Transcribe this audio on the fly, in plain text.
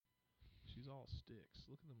all sticks.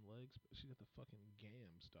 Look at them legs. She got the fucking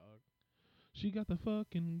gams, dog. She got the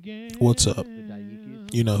fucking gams. What's up?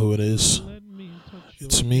 You know who it is.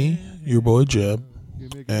 It's me, your boy Jeb,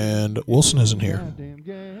 and Wilson isn't here.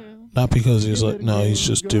 Not because he's like, no, he's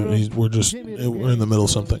just doing. We're in the middle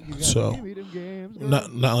of something. So,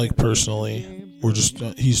 not like personally. We're just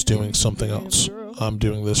he's doing something else. I'm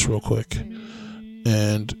doing this real quick,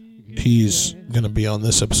 and he's gonna be on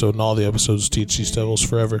this episode and all the episodes. Teach These Devils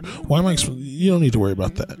Forever. Why am I? You don't need to worry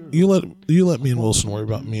about that. You let me and Wilson worry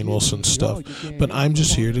about me and Wilson's stuff. But I'm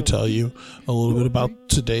just here to tell you a little bit about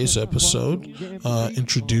today's episode.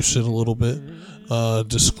 Introduce it a little bit.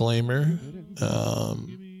 Disclaimer.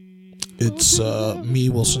 It's me,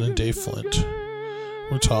 Wilson, and Dave Flint.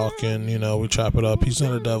 We're talking. We chop it up. He's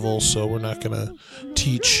not a devil, so we're not gonna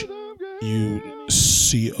teach you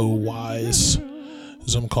COYs.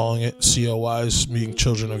 As I'm calling it, COYs, being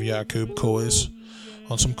children of Yakub, Kois,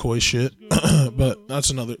 on some Koi shit. But that's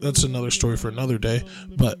another story for another day.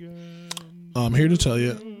 But I'm here to tell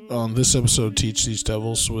you on this episode, Teach These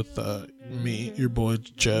Devils, with me, your boy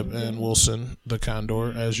Jeb, and Wilson, the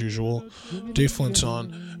Condor, as usual. Dave Flint's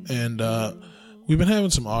on, and we've been having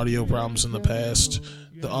some audio problems in the past.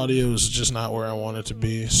 The audio is just not where I want it to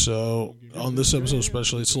be, so on this episode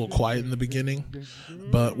especially, it's a little quiet in the beginning,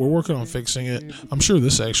 but we're working on fixing it. I'm sure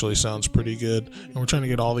this actually sounds pretty good, and we're trying to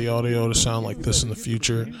get all the audio to sound like this in the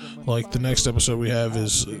future. Like, the next episode we have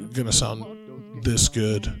is going to sound this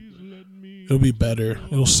good. It'll be better.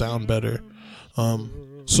 It'll sound better.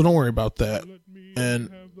 So don't worry about that,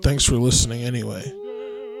 and thanks for listening anyway.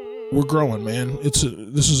 We're growing, man. This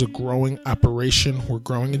is a growing operation. We're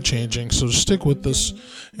growing and changing. So just stick with us,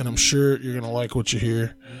 and I'm sure you're gonna like what you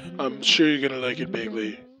hear. I'm sure you're gonna like it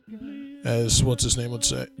bigly, as what's his name would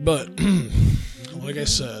say. But like I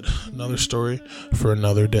said, another story for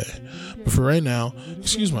another day. But for right now,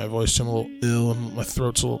 excuse my voice. I'm a little ill, and my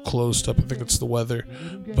throat's a little closed up. I think it's the weather.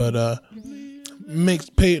 But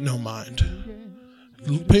pay it no mind.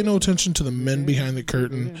 Pay no attention to the men behind the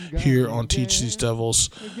curtain here on Teach These Devils,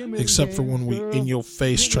 except for when we in your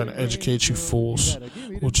face trying to educate you fools,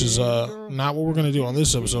 which is not what we're going to do on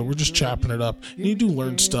this episode. We're just chopping it up. You do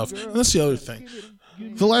learn stuff, and that's the other thing.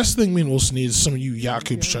 The last thing me and Wilson need is some of you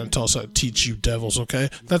Yakubs trying to tell us how to teach you devils, okay?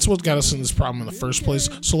 That's what got us in this problem in the first place,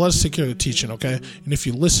 so let us take care of the teaching, okay? And if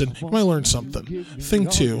you listen, you might learn something. Thing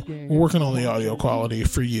two, we're working on the audio quality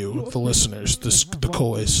for you, the listeners, the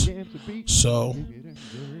Kois. So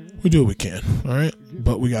we do what we can, all right?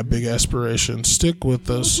 But we got big aspirations. Stick with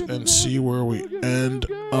us and see where we end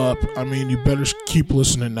up. I mean, you better keep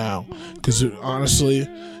listening now, because it honestly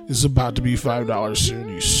is about to be $5 soon,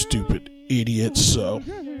 you stupid idiots. So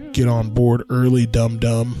get on board early,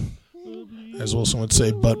 dum-dum, as Wilson would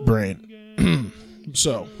say, butt brain.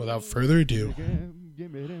 So, without further ado,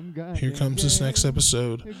 here comes this next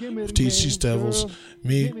episode of Teach These Devils.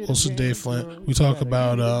 Me, Wilson, Dave Flint. We talk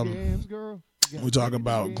about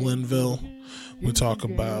Glenville. We talk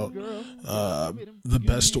about the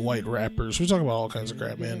best white rappers. We talk about all kinds of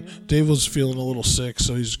crap, man. Dave was feeling a little sick,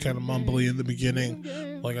 so he's kind of mumbly in the beginning.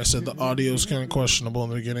 Like I said, the audio is kind of questionable in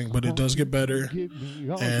the beginning, but it does get better.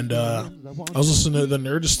 And I was listening to The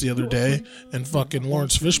Nerdist the other day, and fucking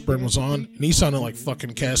Lawrence Fishburne was on, and he sounded like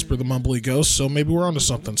fucking Casper the Mumbly Ghost, so maybe we're onto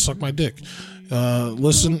something. Suck my dick.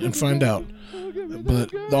 Listen and find out. But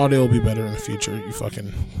the audio will be better in the future, you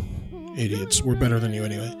fucking idiots. We're better than you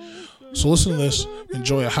anyway. So listen to this,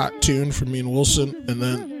 enjoy a hot tune from me and Wilson, and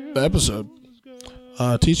then the episode.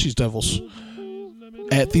 Teach These Devils.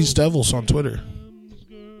 At These Devils on Twitter.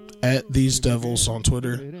 At These Devils on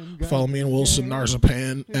Twitter. Follow me and Wilson,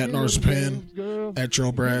 Narzapan, at Narzapan, at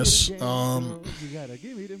Drill Brass.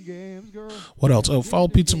 What else? Oh, follow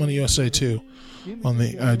Pizza Money USA too on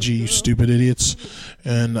the IG, you stupid idiots.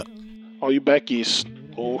 And all you Beckies.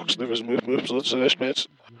 Oh, sniffers, moves, let's say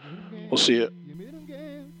we'll see you.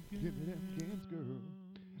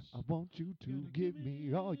 I want you to give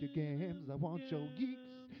me all your gams. I want your geeks,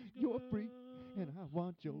 your freak, and I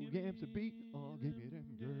want your gams to be. Oh, give me them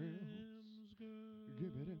girls.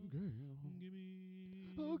 Give me them girls.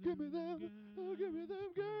 Oh, give me them. Oh, give me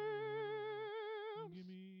them girls. Oh, give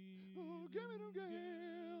me them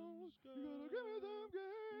girls. You gotta give me them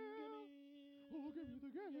girls. Oh, give me the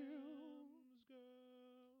girls.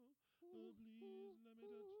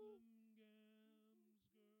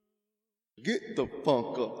 Get the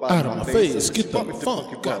funk up out of my face. Get the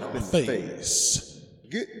funk out of my face.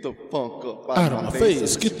 Get the funk up Out of my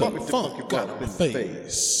face. Get the funk out of my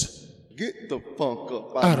face. Get the funk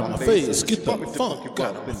up Out of my face. Get the funk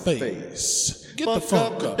out of my face. Get the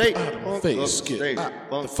funk up out of my face. Get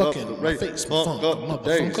out the fucking my face, funk up,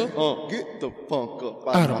 motherfucker. Get the funk up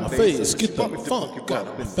Out of my face. Get the funk out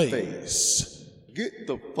of my face. Get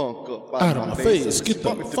the funk up Out of my face. Get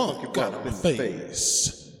the funk out of my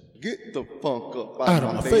face. Get the funk up Out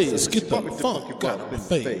of my face. Get the funk out of my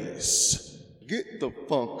face. Get the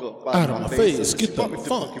funk up Out of my face. Get the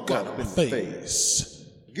funk out of my face.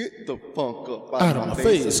 Get the funk up Out of my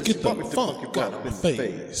face. Get the funk out of my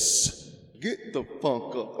face. Get the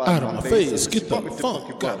funk up Out of my face. Get the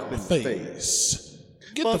funk out of my face.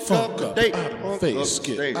 Get the funk up out of my face.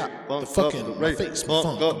 Get out the fucking my face,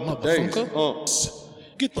 funk motherfucker.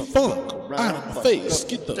 Get the funk out of my face.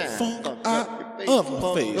 Get the funk out of my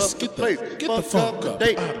face. Get the funk up out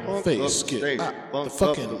of my face. Get out the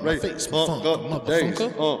fucking my face, funk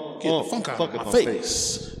motherfucker. Get the funk out of my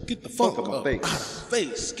face. Get the funk up out of my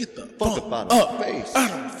face. Get the funk up out of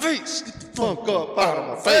my face. Get the funk up out of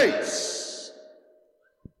my face.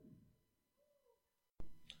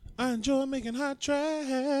 I enjoy making hot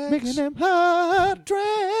tracks. Making them hot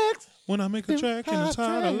tracks. When I make a track and it's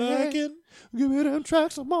hot, I like it. Give me them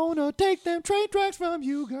tracks. I wanna take them train tracks from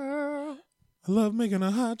you, girl. I love making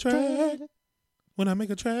a hot track. When I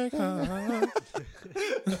make a track hot.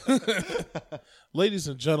 Ladies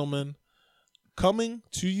and gentlemen, coming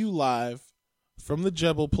to you live from the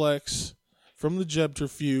Jebelplex, from the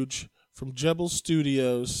Jebterfuge, from Jebel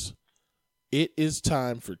Studios, it is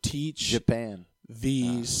time for Teach Japan.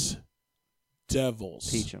 These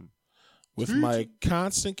Devils. Teach them. With my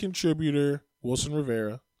constant contributor, Wilson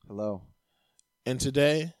Rivera. Hello. And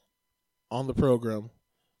today, on the program,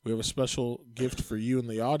 we have a special gift for you in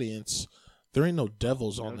the audience. There ain't no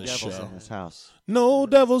devils on this devils show. in this house. No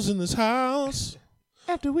devils in this house.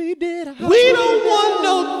 After we did a house We don't want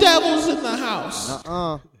no devils in the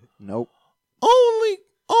house. Nope. Only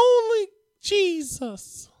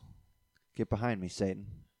Jesus. Get behind me, Satan.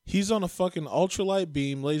 He's on a fucking ultralight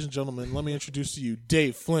beam. Ladies and gentlemen, let me introduce to you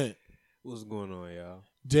Dave Flint. What's going on, y'all?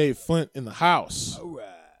 Dave Flint in the house. All right.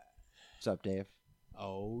 What's up, Dave?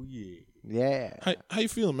 Oh, yeah. Yeah. How you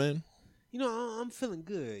feeling, man? You know, I'm feeling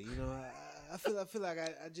good. You know, I feel like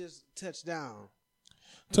I just touched down.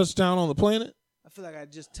 Touchdown on the planet? I feel like I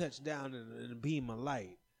just touched down in a beam of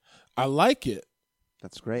light. I like it.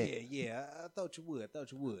 That's great. Yeah. I thought you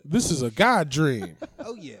would. This is a God dream.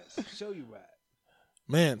 Oh, yes. Show you right.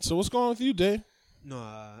 Man, so what's going on with you, Dave? No,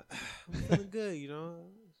 I'm feeling good, you know.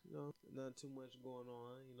 Not too much going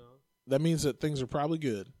on, you know. That means that things are probably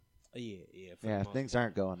good. Yeah. For the Yeah, most things part.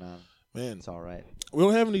 aren't going on. Man, It's all right. we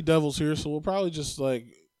don't have any devils here, so we'll probably just like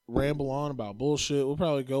ramble on about bullshit. We'll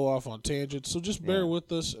probably go off on tangents, so just bear Yeah.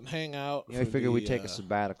 with us and hang out. You know, I for figure the, we take a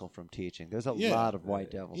sabbatical from teaching. There's a yeah. lot of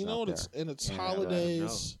white devils You know out what? there. It's Yeah,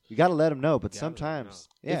 holidays. You got to let them know, but Gotta let 'em sometimes,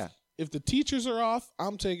 yeah. If the teachers are off,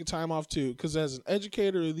 I'm taking time off too. Because as an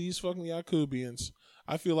educator of these fucking Yakubians,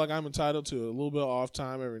 I feel like I'm entitled to a little bit of off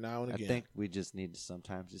time every now and I again. think we just need to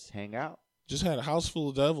sometimes just hang out. Just had a house full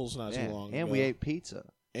of devils not Yeah. too long And ago. we ate pizza.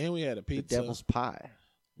 And we had a The pizza. devil's pie.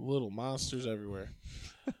 Little monsters everywhere.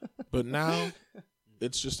 But now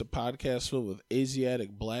it's just a podcast filled with Asiatic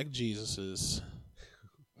black Jesuses.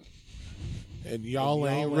 And y'all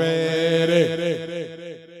ain't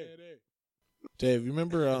ready. Dave, you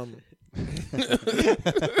remember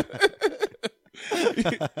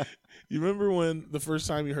you remember when the first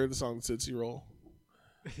time you heard the song Tootsie Roll?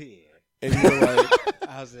 Yeah. And you were like,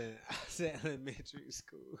 I was in elementary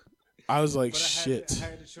school. I was like, But shit. I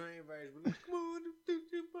heard the train version. Like, come on,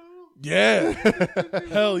 Tootsie Roll. Yeah.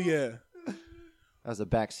 Hell yeah. That was a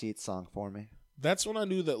backseat song for me. That's when I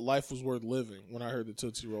knew that life was worth living, when I heard the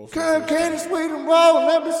Tootsie Roll. Candy, sweet and roll.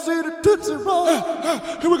 Let me see the Tootsie Roll.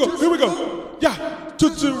 Here we go. Yeah,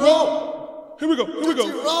 Tootsie Roll. Here we go.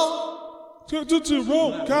 Tootsie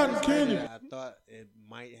Roll, cotton candy. I thought it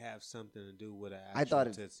might have something to do with an I actual thought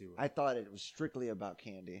it. Tootsie Roll. I thought it was strictly about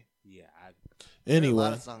candy. Yeah, There are a lot Anyway,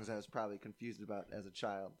 of songs I was probably confused about as a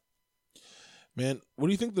child. man, what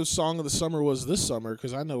do you think the song of the summer was this summer?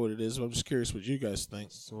 Because I know what it is, but I'm just curious what you guys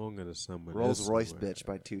think. song of the summer. Rolls Royce Bitch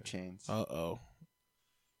by 2 Chainz. Uh-oh.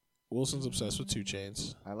 Wilson's obsessed with 2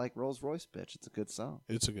 Chainz. I like Rolls Royce Bitch. It's a good song.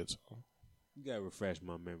 It's a good song. You gotta refresh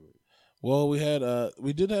my memory. Well, we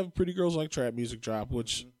did have Pretty Girls Like Trap music drop,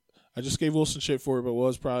 which I just gave Wilson shit for it, but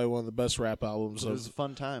was probably one of the best rap albums It was a of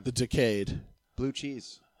fun time. the decade. Blue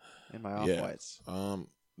cheese in my Yeah. Off-Whites.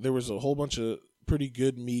 There was a whole bunch of pretty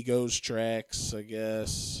good Migos tracks, I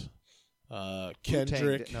guess.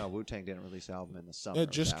 Kendrick. Wu-Tang didn't release an album in the summer.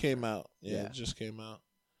 It just came out. Yeah, it just came out.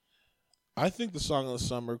 I think the song of the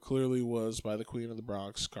summer clearly was by the Queen of the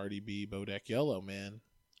Bronx, Cardi B, Bodak Yellow, man.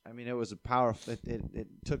 I mean, it was a powerful. It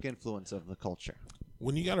took influence of the culture.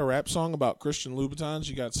 When you got a rap song about Christian Louboutins,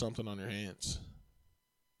 you got something on your hands.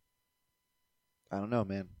 I don't know,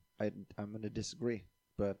 man. I'm going to disagree,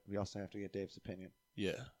 but we also have to get Dave's opinion.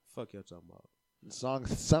 Yeah. Fuck y'all talking about. The song of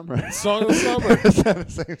the summer. Song of the summer.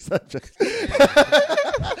 Same subject.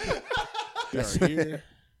 We are here,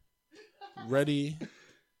 ready,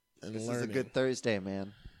 and This learning. is a good Thursday,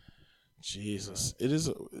 man. Jesus, it is.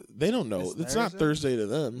 They don't know. It's It's not Thursday to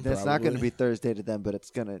them. It's not going to probably. be Thursday to them, but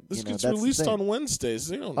it's going to. This gets that's the released thing. on Wednesdays.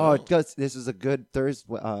 They don't know. Oh, it does. This is a good Thursday.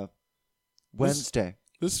 Wednesday.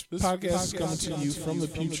 This podcast is coming to you from the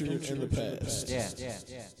future and the past. Yeah.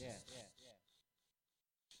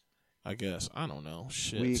 I guess. I don't know.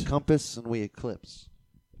 Shit. We compass and we eclipse.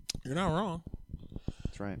 You're not wrong.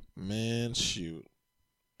 That's right. Man, shoot,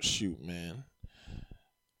 man.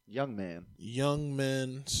 Young man. Young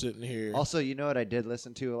men sitting here. Also, you know what I did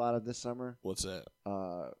listen to a lot of this summer? What's that?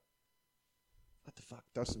 What the fuck?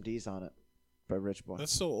 Throw some D's on it by Rich Boy.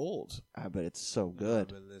 That's so old. But it's so I've good.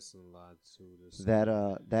 been listening a lot to this. That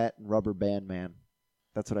and Rubber Band Man.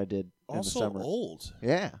 That's what I did in the Also summer. old.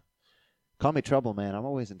 Yeah. Call me Trouble Man. I'm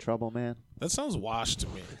always in trouble, man. That sounds washed to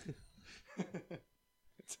me.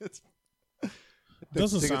 It's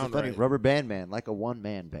Doesn't I think it's sound funny. right. Rubber Band Man, like a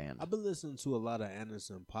one-man band. I've been listening to a lot of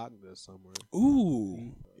Anderson .Paak this summer.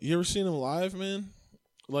 Ooh, you ever seen him live, man?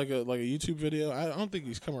 Like a YouTube video. I don't think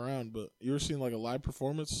he's come around, but you ever seen like a live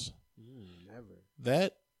performance? Never.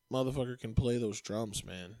 That motherfucker can play those drums,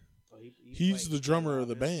 man. Oh, He's the drummer of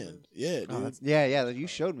the band. Yeah, Oh, dude. that's- yeah. You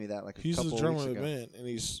showed me that like a He's couple the drummer weeks of the ago. band, and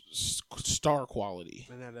he's star quality.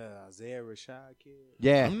 And that Isaiah Rashad kid.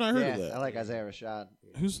 Yeah, I've not heard of yeah, that. I like Isaiah Rashad.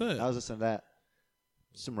 Who's that? I was listening to that.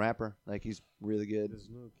 Some rapper, like he's really good. This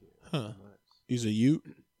new kid. Huh. Nice. He's a Ute,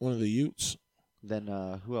 one of the Utes. Then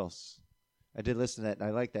who else? I did listen to that. I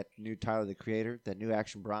like that new Tyler the Creator. That new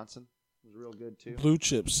Action Bronson was real good too. Blue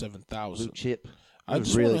Chip Blue 7000. Chip. I was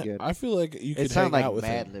just really wanna- good. I feel like you could It sounded hang like out with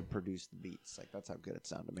him. Madlib produced the beats. Like that's how good it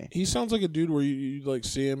sounded to me. He sounds like a dude where you like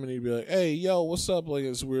see him and he'd be like, "Hey, yo, what's up?" Like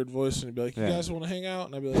his weird voice, and he'd be like, "You Yeah. guys want to hang out?"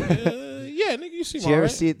 And I'd be like, "Yeah, nigga, you seem Did you ever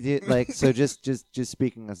alright." see like so? Just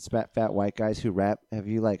speaking of fat white guys who rap, have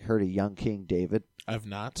you like heard of Young King David? I've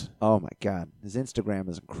not. Oh my god, his Instagram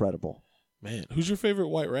is incredible. Man, who's your favorite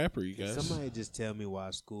white rapper, you guys? Somebody just tell me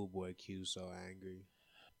why Schoolboy Q so angry.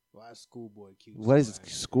 Why Schoolboy Q? What is so angry?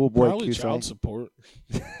 Schoolboy Probably Q child saying? support.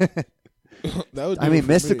 That would. I do mean, it for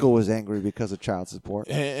Mystical me. was angry because of child support.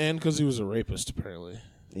 and because he was a rapist, apparently.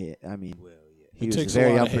 Yeah, I mean, Well, yeah. he It was a takes a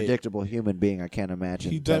very lot of hate. unpredictable human being. I can't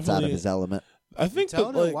imagine He that's out of definitely- his element. I think Tell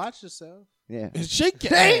that them like, watch yourself. Yeah, shake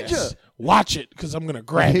your Danger! ass. Watch it, because I'm gonna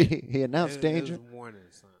grab it. he announced It danger. was a warning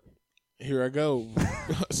sign. Here I go,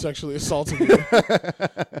 sexually assaulting you.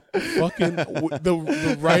 Fucking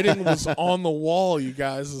the writing was on the wall, you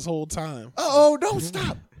guys, this whole time. Oh, don't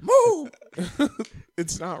stop! Move!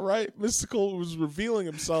 It's not right. Mystical was revealing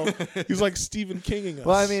himself. He's like Stephen Kinging us.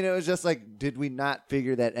 Well, I mean, it was just like, did we not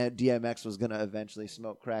figure that DMX was going to eventually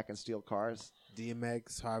smoke crack and steal cars?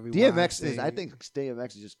 DMX, Harvey DMX is, Weinstein. I think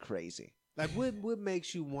DMX is just crazy. Like, what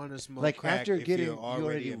makes you want to smoke Like crack after if getting you're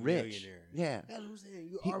already a rich, millionaire? yeah. That's what I'm saying.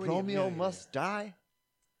 You're already a Romeo millionaire. Must Die,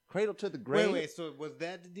 Cradle to the Grave. Wait. So was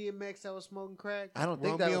that the DMX that was smoking crack? I don't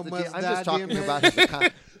think Romeo that was the Must I'm just Die talking DMX? about his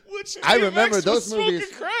account. Which I DMX remember was those smoking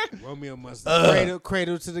movies. Crack? Romeo Must Die.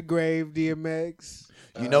 Cradle to the Grave, DMX.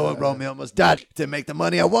 You know what? Romeo Must Die to make the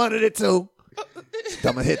money I wanted it to.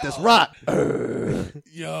 I'm gonna hit this rock.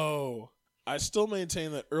 Yo, I still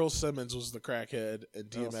maintain that Earl Simmons was the crackhead,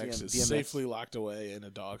 and Earl DMX is DMX. safely locked away in a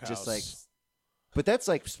doghouse. Just like, but that's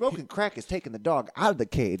like smoking crack is taking the dog out of the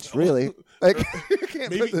cage. Really? Like, you can't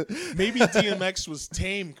maybe, put the, maybe DMX was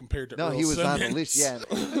tame compared to no, Earl he was Simmons. on the leash.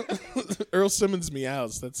 Yeah. Earl Simmons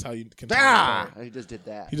meows. That's how you can. Ah! He just did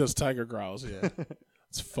that. He does tiger growls. Yeah,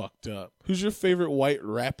 it's fucked up. Who's your favorite white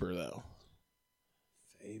rapper though?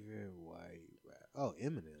 Favorite white rap. Oh,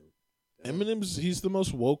 Eminem. Eminem's. He's the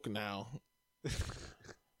most woke now.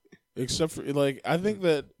 Except for like, I think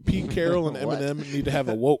that Pete Carroll and What? Eminem need to have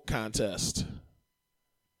a woke contest.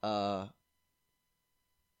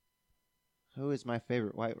 Who is my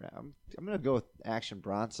favorite white rap? I'm gonna go with Action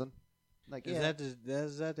Bronson. Like, Is yeah,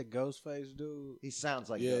 that the Ghostface dude? he sounds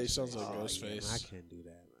like Yeah, he Ghostface. sounds like Oh, Ghostface. yeah, I can't do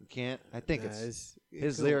that. You can't. I think Nah, it's it's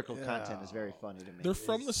his cool. lyrical content is very funny to me. They're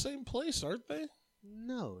from the same place, aren't they?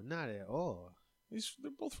 No, not at all.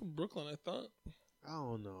 They're both from Brooklyn, I thought. I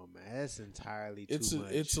don't know, man. That's entirely It's too a,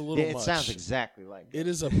 much. it's a little Yeah, it much. sounds exactly like. It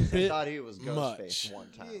is a I bit thought he was Ghostface much.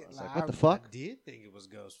 one time. Yeah, I was like, what the fuck? I did think it was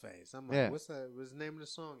Ghostface. I'm like, Yeah. what's the name of the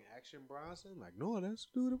song? Action Bronson? Like, no, that's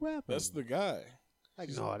the dude the rapper. That's the guy. like,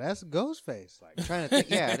 no, that's Ghostface. Like, I'm trying to think.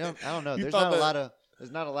 Yeah, I don't know. You There's thought not that- a lot of.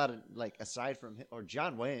 There's not a lot of like aside from him, or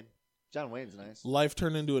John Wayne. John Wayne's nice. Life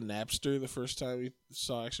turned into a Napster the first time we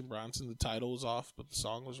saw Action Bronson. The title was off, but the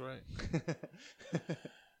song was right.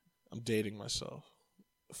 I'm dating myself.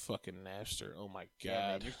 Fucking Napster. Oh my god. Yeah,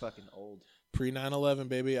 man, you're fucking old. Pre 9/11,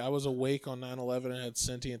 baby. I was awake on 9/11 and had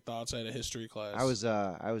sentient thoughts. I had a history class. I was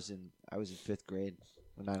in 5th grade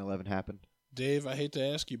when 9/11 happened. Dave, I hate to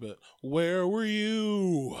ask you, but where were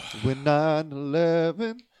you? When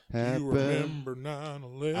 9/11 happened. You remember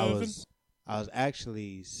 9/11? I was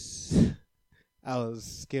actually I was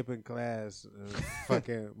skipping class,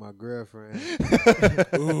 fucking my girlfriend.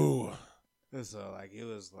 Ooh. So like it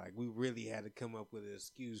was like we really had to come up with an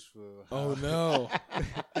excuse for. Oh no.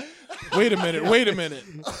 Wait a minute.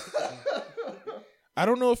 I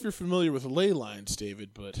don't know if you're familiar with ley lines, David,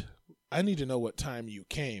 but I need to know what time you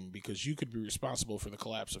came because you could be responsible for the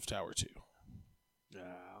collapse of Tower 2. I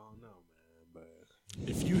don't know, man, but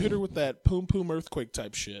If you hit her with that poom poom earthquake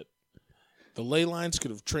type shit, the ley lines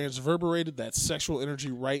could have transverberated that sexual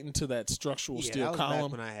energy right into that structural steel that was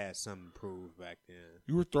column. back when I had something to prove back then.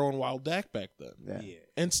 You were throwing wild Dak back then. Yeah.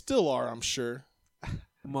 And still are, I'm sure.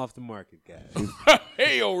 I'm off the market, guys.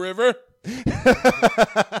 Hey, yo, River.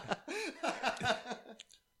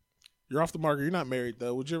 You're off the market. You're not married,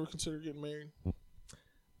 though. Would you ever consider getting married?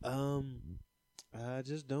 I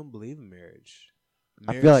just don't believe in marriage.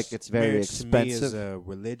 I feel like it's very marriage to me is expensive. a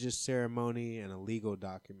religious ceremony and a legal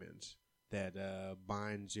document that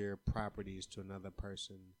binds your properties to another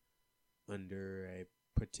person under a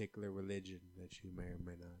particular religion that you may or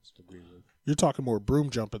may not agree with. You're talking more broom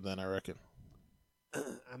jumping then, I reckon.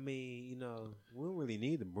 I mean, you know, we don't really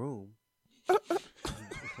need the broom.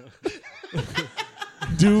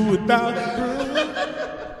 Do without a broom.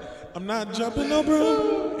 I'm not jumping no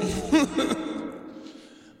broom.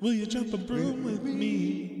 Will you jump a broom with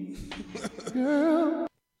me? Girl,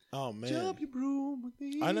 Oh, man. jump your broom with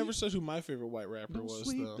me. I never said who my favorite white rapper Don't was,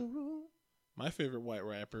 sweep though. the room. My favorite white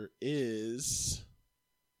rapper is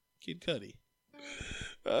Kid Cudi.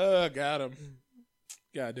 Got him.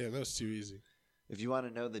 Goddamn, that was too easy. If you want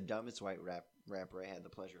to know the dumbest white rapper I had the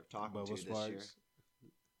pleasure of talking to this year,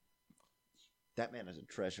 that man is a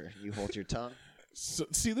treasure. You hold your tongue. So,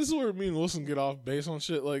 see, this is where me and Wilson get off base on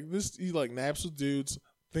shit like this. He like naps with dudes,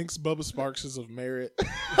 thinks Bubba Sparks is of merit.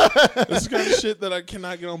 This is kind of shit that I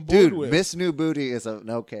cannot get on board Dude, with. Miss New Booty is an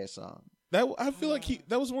okay song. That I feel like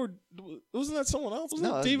that was more. Wasn't that someone else? Wasn't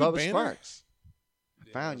No, that it's David Bubba Banner? Sparks.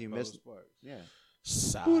 Found you, Bubba Miss. Sparks. Yeah.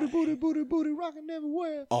 Sigh. Booty, rocking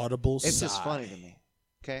everywhere. Audible. It's sigh. just funny to me.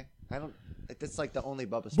 Okay, I don't. That's like the only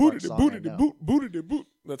Bubba Booty Sparks de song booty I de know. boot booty de boot.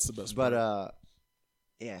 That's the best. But part.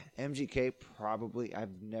 yeah, MGK probably.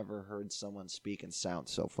 I've never heard someone speak and sound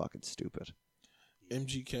so fucking stupid.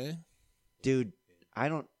 MGK. Dude, I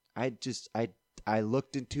don't. I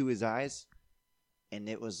looked into his eyes, and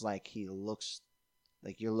it was like he looks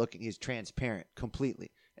like you're looking. He's transparent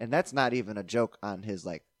completely, and that's not even a joke on his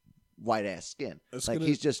like white ass skin. That's like gonna-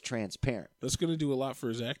 he's just transparent. That's gonna do a lot for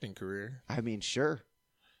his acting career. I mean, sure.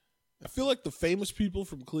 I feel like the famous people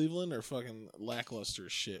from Cleveland are fucking lackluster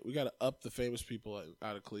as shit. We got to up the famous people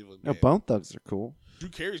out of Cleveland. No, game. Bone Thugs are cool. Drew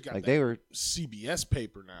Carey's got Like that they were. CBS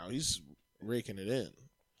paper now. He's raking it in.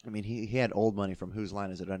 I mean, he had old money from Whose Line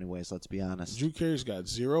Is It Anyways? Let's be honest. Drew Carey's got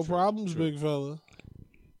zero problems, big fella.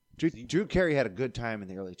 Drew Carey had a good time in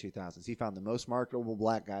the early 2000s. He found the most marketable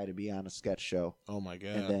black guy to be on a sketch show, Oh my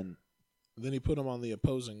god! and then he put him on the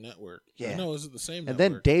opposing network. Yeah. No, is it the same? then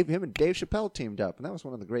network? him and Dave Chappelle teamed up, and that was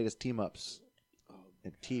one of the greatest team ups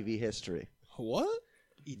in TV history. What?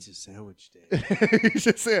 Eat your sandwich day.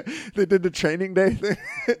 They did the training day thing.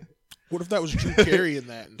 What if that was Drew Carey in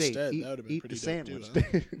that Dave, instead? eat, That would have been eat pretty the dope sandwich.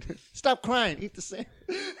 too, huh? Stop crying. Eat the sandwich.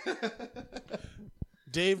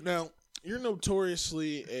 Dave, now you're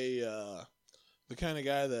notoriously the kind of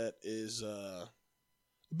guy that is a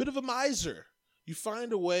bit of a miser. You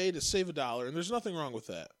find a way to save $1, and there's nothing wrong with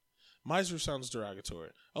that. Miser sounds derogatory.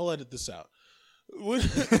 I'll edit this out.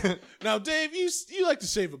 Now, Dave, you like to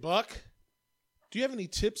save $1. Do you have any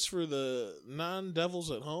tips for the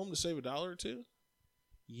non-devils at home to save $1 or $2?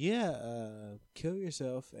 Yeah, kill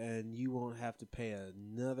yourself and you won't have to pay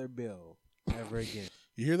another bill ever again.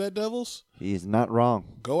 You hear that, devils? He's not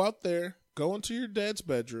wrong. Go out there, go into your dad's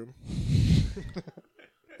bedroom,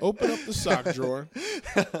 open up the sock drawer,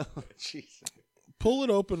 Jesus. pull it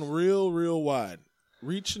open real wide,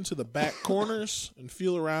 reach into the back corners, and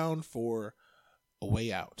feel around for a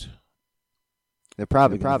way out. They're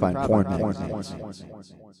probably going to find porn.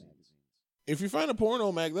 If you find a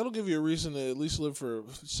porno mag, that'll give you a reason to at least live for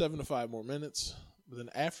 7 to 5 more minutes. But then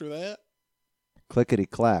after that, Clickety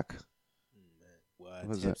clack. Well, What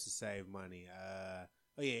was tips to save money.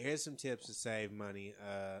 Here's some tips to save money.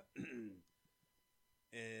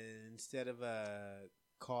 And instead of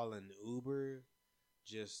calling Uber,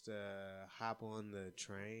 just hop on the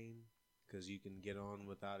train because you can get on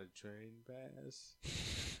without a train pass.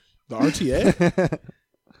 The RTA?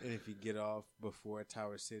 And if you get off before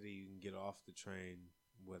Tower City, you can get off the train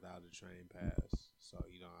without a train pass, so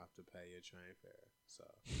you don't have to pay your train fare. So,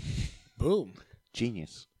 Boom.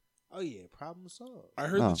 Genius. oh yeah, problem solved. I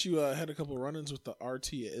heard Oh. that you had a couple run-ins with the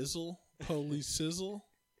RT-izzle, Police Sizzle,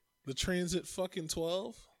 the Transit fucking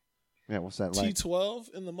 12, Yeah, what's that like?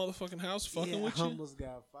 T12 in the motherfucking house fucking with I you. almost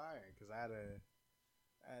got fired because I had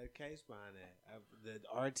a case behind that. The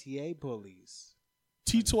RTA police.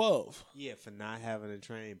 T12. Yeah, for not having a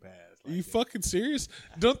train pass. Are you that. fucking serious?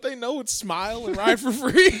 Don't they know it's Smile and Ride for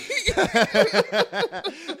free?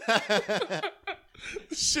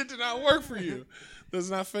 Shit did not work for you. That's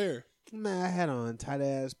not fair. Man, I had on tight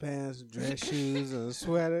ass pants, dress shoes, and a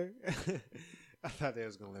sweater. I thought they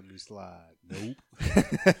was gonna let me slide. Nope.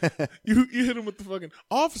 You hit him with the fucking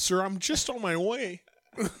officer. I'm just on my way.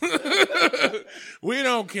 We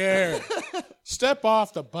don't care. Step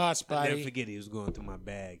off the bus, I never buddy. forget he was going through my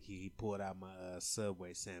bag. He pulled out my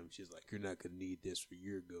Subway sandwich. He's like, "You're not gonna need this where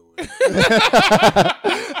you're going."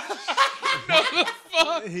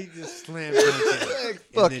 He just slammed it.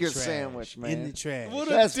 Fuck your sandwich, man. In the trash. What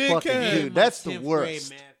a That's dickhead. fucking And dude. my That's the 10th worst.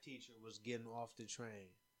 grade math teacher was getting off the train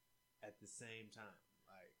at the same time.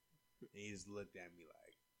 Like, he just looked at me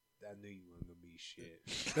like, I knew you weren't gonna be shit.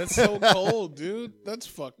 That's so cold, dude. That's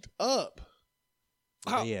fucked up.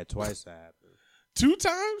 How- Yeah, twice that happened. 2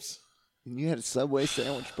 times? And you had a Subway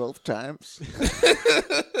sandwich both times?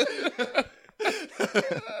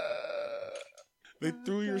 They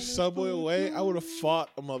threw your Subway away. I would have fought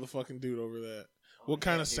a motherfucking dude over that. What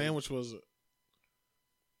kind of sandwich was it?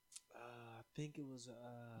 I think it was.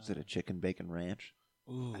 Was it a chicken bacon ranch?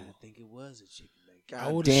 Ooh. I think it was a chicken bacon.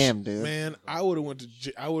 God would've damn, dude. Man, I would have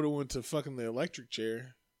went to fucking the electric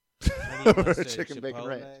chair. Or a chicken bacon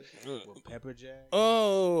ranch. with pepper jack.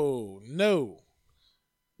 Oh, no.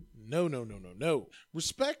 No.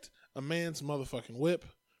 Respect a man's motherfucking whip.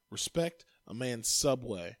 Respect a man's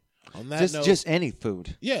Subway. On that note, Just any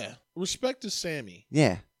food. yeah, respect to Sammy.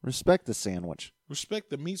 Yeah. Respect the sandwich.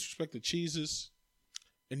 Respect the meats, respect the cheeses.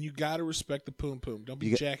 And you gotta respect the poom poom. Don't be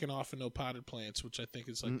You got- jacking off in no potted plants, which I think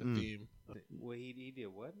is like Mm-mm. the theme. Well, he did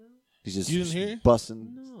what now? He's just You didn't hear?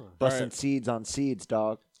 busting No. Alright. seeds on seeds,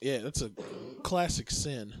 dog. Yeah, that's a classic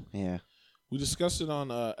sin. Yeah. We discussed it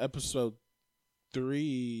on episode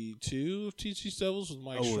 3-2 of TC Devils with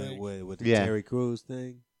Mike Schrank. With the Yeah. Terry Crews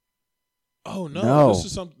thing. Oh no, No.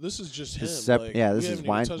 This is just him. This Like, yeah, we this is haven't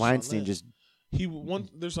even touched on Weinstein that. just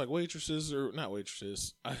There's like waitresses or not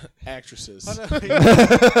waitresses, actresses.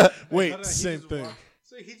 Hold Wait, on, same thing.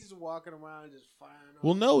 So he's just walking around just firing.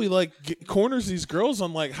 Well, no, he like corners these girls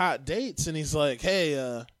on like hot dates, and he's like,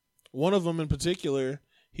 "Hey, one of them in particular,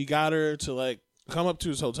 he got her to like come up to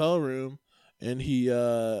his hotel room, and he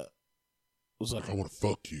was like, I want to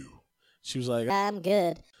fuck you." She was like, I'm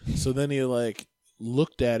good. so then he like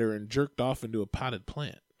looked at her and jerked off into a potted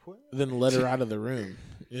plant, then let her out of the room.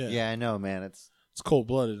 Yeah, Yeah, I know, man. It's cold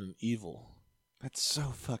blooded and evil. that's so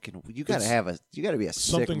fucking. You gotta It's- be a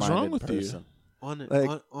something's wrong sick-minded with you. person. on a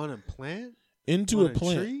Like- on a plant. Into On a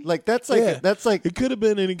plant. tree? Like that's like Yeah. that's like It could have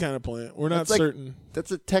been any kind of plant. We're not That's like- certain.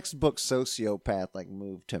 that's a textbook sociopath like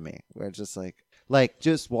move to me. Where it's just like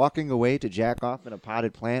just walking away to jack off in a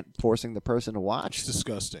potted plant, forcing the person to It's watch.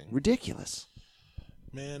 disgusting. Ridiculous.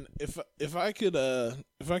 Man, if I could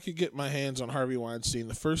get my hands on Harvey Weinstein,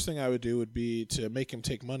 the first thing I would do would be to make him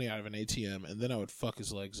take money out of an ATM, and then I would fuck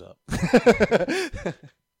his legs up.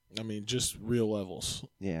 I mean, just real levels.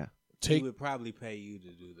 Yeah. He Take would probably pay you to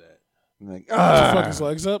do that. I'm like, to fuck his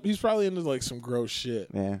legs up. He's probably into like some gross shit.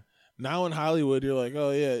 yeah. Now in Hollywood, you're like, oh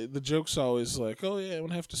yeah, the joke's always like, oh yeah, I'm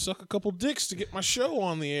gonna have to suck a couple dicks to get my show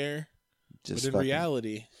on the air. Just but in fucking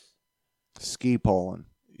reality, ski poling.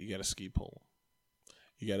 you got to ski pole.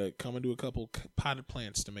 You got to come into a couple potted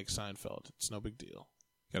plants to make Seinfeld. It's no big deal.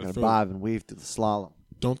 Gotta Gotta bob and weave through the slalom.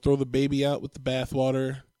 Don't throw the baby out with the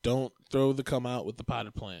bathwater. Don't throw the come out with the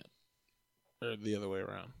potted plant. Or the other way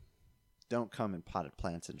around. Don't come in potted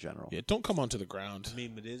plants in general. Yeah, don't come onto the ground. I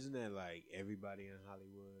mean, but isn't that like everybody in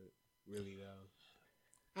Hollywood really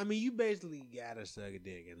though? I mean, you basically gotta suck a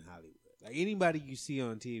dick in Hollywood. Like anybody you see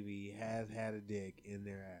on TV has had a dick in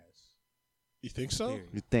their ass. You think so? Period.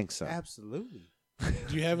 You think so? Absolutely.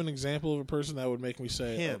 Do you have an example of a person that would make me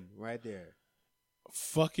say, Him right there.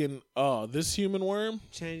 fucking, this human worm?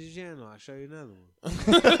 Change the channel. I'll show you another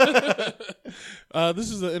one.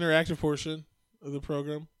 This is the interactive portion of the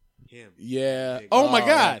program. Him. Yeah. Big- Oh my yeah,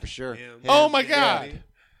 God. for sure. Him. Oh my Big God. Daddy.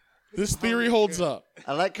 This theory holds up.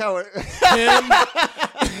 I like how it.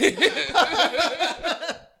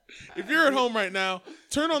 If you're at home right now,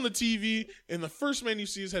 turn on the TV, and the first man you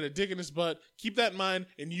see has had a dick in his butt. Keep that in mind,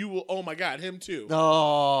 and you will. Oh my God, him too.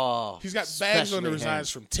 Oh, He's got bags especially under his him. eyes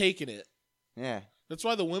from taking it. Yeah, That's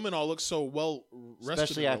why the women all look so well rested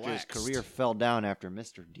especially and after relaxed. his career fell down after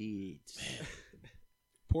Mr. Deeds,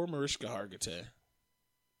 Poor Mariska Hargitay.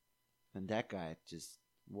 and that guy just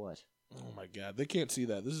what? Oh my God, they can't see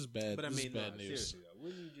that. This is bad. But I this mean, is bad no, news. seriously though,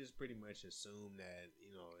 wouldn't you just pretty much assume that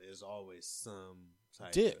there's always some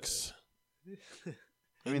type Dicks.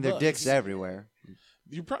 I mean, there are dicks everywhere.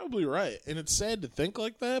 You're probably right, and it's sad to think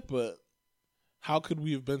like that. But how could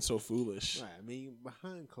we have been so foolish? Right. I mean,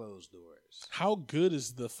 behind closed doors. How good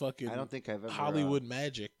is the fucking I don't think I've ever Hollywood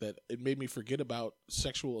magic that it made me forget about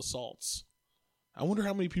sexual assaults? I wonder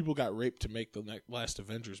how many people got raped to make the last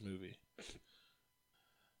Avengers movie.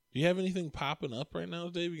 Do you have anything popping up right now,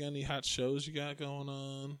 Dave? You got any hot shows you got going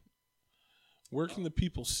on? Where can the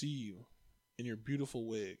people see you in your beautiful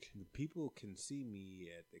wig? The people can see me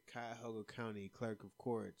at the Cuyahoga County Clerk of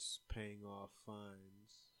Courts paying off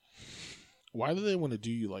fines. Why do they want to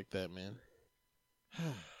do you like that, man? I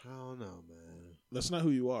don't know, man. That's not who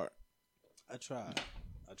you are. I try.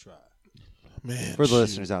 Man, For the shoot.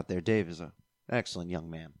 listeners out there, Dave is an excellent young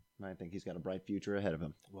man. And I think he's got a bright future ahead of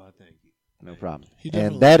him. Well, thank you. No problem. He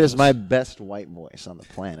definitely And that is does. my best white voice on the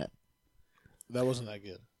planet. That wasn't that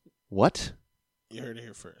good. What? You heard it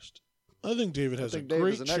here first. I think David has I think a Dave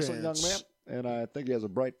great is an excellent chance. young man, and I think he has a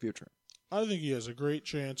bright future. I think he has a great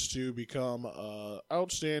chance to become an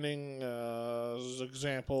outstanding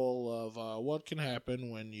example of what can happen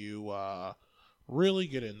when you really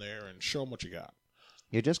get in there and show them what you got.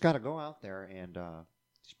 You just got to go out there and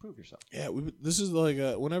just prove yourself. Yeah, this is like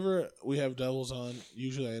whenever we have devils on,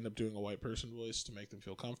 usually I end up doing a white person voice to make them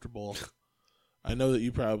feel comfortable. I know that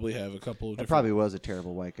you probably have a couple of It different... probably was a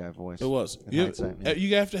terrible white guy voice. It was. In You, hindsight, yeah.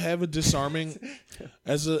 you have to have a disarming...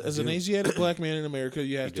 as an Asiatic black man in America,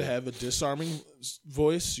 you have to have a disarming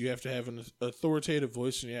voice, you have to have an authoritative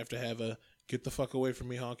voice, and you have to have a get the fuck away from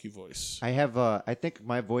me honky voice. I think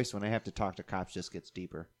my voice when I have to talk to cops just gets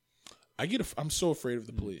deeper. I'm so afraid of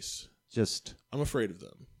the police. Just, I'm afraid of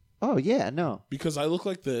them. oh, yeah, no. Because I look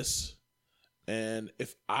like this, and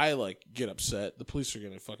if I, get upset, the police are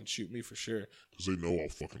going to fucking shoot me for sure. Because they know I'll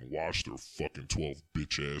fucking wash their fucking 12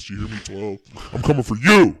 bitch ass. You hear me, 12? I'm coming for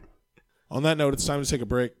you! On that note, it's time to take a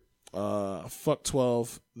break. Fuck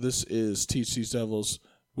 12. This is Teach These Devils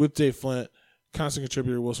with Dave Flint, constant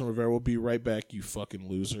contributor Wilson Rivera. We'll be right back, you fucking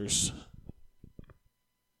losers.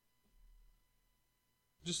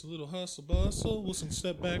 Just a little hustle bustle. Wilson,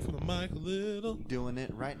 step back from the mic a little. Doing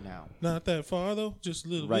it right now. Not that far, though. Just a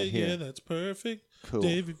little Right bit. here. Yeah, that's perfect. Cool.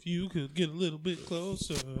 Dave, if you could get a little bit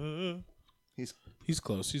closer. He's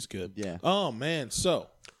close. He's good. Yeah. Oh, man. So,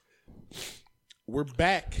 we're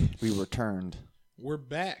back. We returned. We're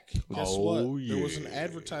back. Guess Oh, what? There was an yeah.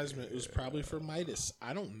 advertisement. It was probably for Midas.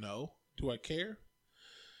 I don't know. Do I care?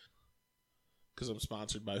 Because I'm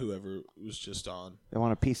sponsored by whoever was just on. They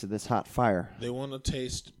want a piece of this hot fire. They want to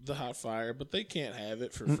taste the hot fire, but they can't have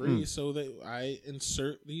it for free. So I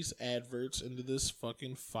insert these adverts into this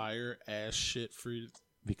fucking fire ass shit for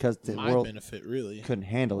Because the my world benefit, really. couldn't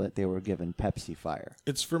handle it, they were given Pepsi Fire.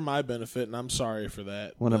 It's for my benefit, and I'm sorry for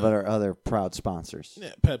that. One of our other proud sponsors.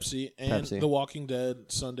 Yeah, Pepsi and Pepsi. The Walking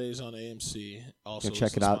Dead Sundays on AMC. Also, Go check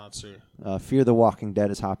is it the out. sponsor. Fear the Walking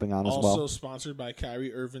Dead is hopping on as Also well. sponsored by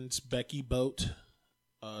Kyrie Irving's Becky Boat.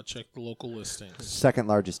 Check the local listings. Second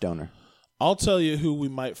largest donor. I'll tell you who we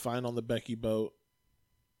might find on the Becky Boat.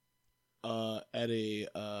 At a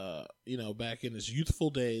back in his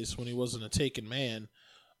youthful days when he wasn't a taken man.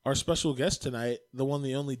 Our special guest tonight, the one,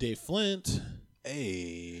 the only Dave Flint.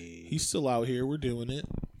 Hey. He's still out here. We're doing it.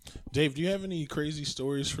 Dave, do you have any crazy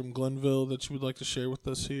stories from Glenville that you would like to share with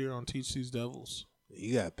us here on Teach These Devils?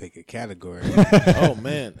 You gotta pick a category. Oh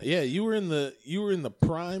man, yeah, you were in the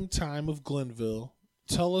prime time of Glenville.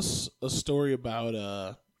 Tell us a story about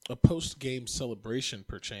a post game celebration,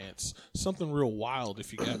 perchance something real wild.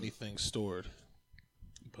 If you got anything stored,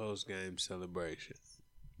 Post game celebration.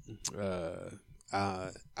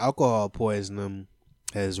 Alcohol poisoning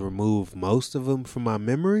has removed most of them from my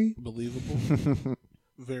memory. believable,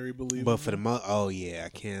 very believable. But for the I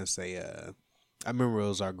can't say. I remember it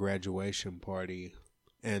was our graduation party,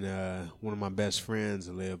 and one of my best friends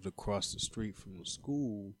lived across the street from the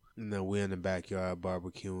school. And then we're in the backyard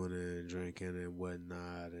barbecuing and drinking and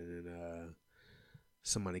whatnot, and then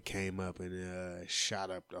somebody came up and shot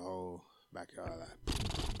up the whole backyard.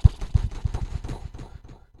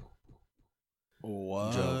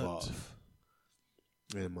 What? Drove off.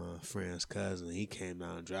 And my friend's cousin, he came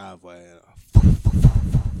down the driveway.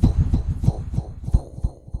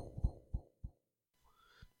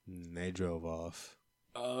 And they drove off.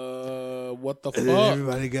 What the And fuck?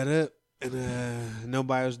 everybody got up, and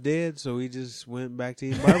nobody was dead, so we just went back to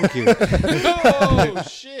eat barbecue. Oh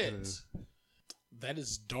shit! That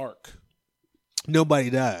is dark. Nobody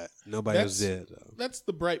died. Nobody was dead, though. That's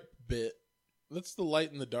the bright bit. That's the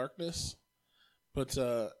light in the darkness. But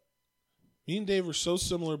me and Dave are so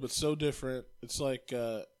similar but so different. It's like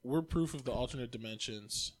we're proof of the alternate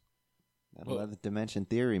dimensions. That 11th dimension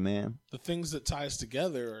theory, man. The things that tie us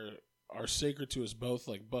together are sacred to us both,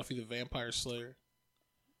 like Buffy the Vampire Slayer.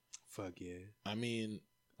 Fuck yeah. I mean,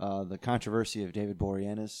 The controversy of David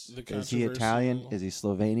Boreanaz. The Is he Italian? controversial- Is he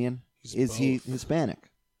Slovenian? He's Is he both. Hispanic?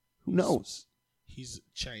 Who knows? He's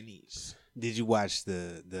Chinese. Did you watch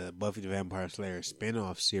the Buffy the Vampire Slayer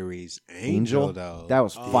spinoff series, Angel? Angel? Though That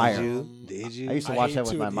was fire. Did you? I used to I watch hate that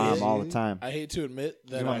with to my mom admit- all the time. I hate to admit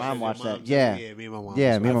that Me and my I mom did. watched that. too. Yeah. Yeah, me and my mom.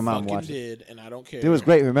 Yeah, was me and I my mom fucking watched it. did, and I don't care. It was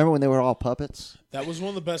great. Remember when they were all puppets? That was one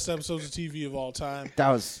of the best episodes of TV of all time. That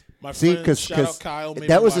was My see friend, because shout out Kyle, made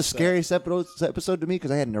that me was the watch scariest episode to me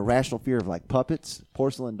because I had an irrational fear of like puppets,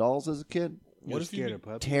 porcelain dolls as a kid. You What was if you scared be- of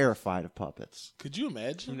puppies? Terrified of puppets. Could you From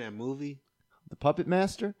imagine? that movie? The Puppet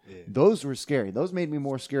Master, Yeah. those were scary. Those made me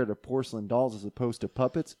more scared of porcelain dolls as opposed to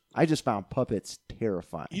puppets. I just found puppets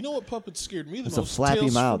terrifying. You know what puppets scared me the It's the most? flappy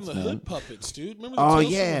Tales mouths, from the man. Hood puppets, dude. Remember the Oh,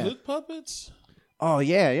 Tales yeah. from the Hood puppets? Oh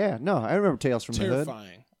yeah. No, I remember Tales from the Hood.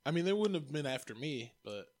 Terrifying. I mean, they wouldn't have been after me,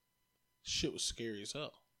 but shit was scary as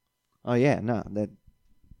hell. Oh yeah, no. That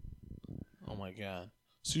Oh my god.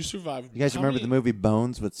 So you survived. you guys remember the movie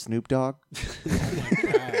Bones with Snoop Dogg? Oh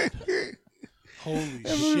my god. Holy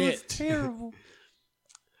shit. Terrible.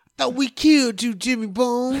 Thought we killed you, Jimmy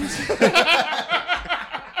Bones.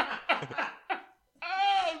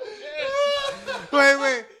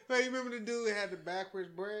 Wait. You remember the dude that had the backwards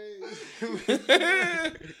braids?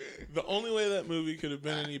 The only way that movie could have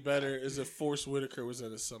been any better is if Forrest Whitaker was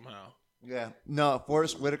in it somehow. Yeah. No,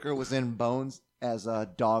 Forrest Whitaker was in Bones as a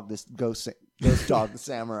dog, this ghost dog, the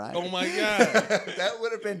samurai. Oh my god. that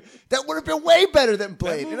would have been way better than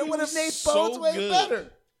Blade, and it movie would have was made so Bones way good.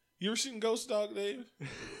 better. You ever seen Ghost Dog, Dave?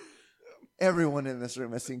 Everyone in this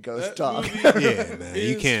room has seen Ghost That Dog. movie Yeah, man. You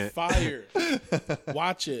is can't. fire.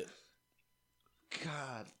 Watch it.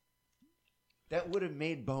 God, that would have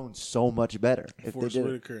made Bones so much better if Forrest they did.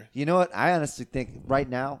 Whitaker. You know what? I honestly think right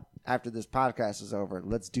now, after this podcast is over,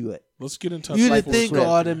 let's do it. Let's get in touch You with didn't think Forrest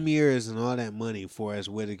all Whitaker. them years and all that money Forrest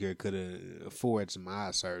Whitaker could have afforded some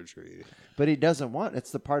eye surgery. But he doesn't want.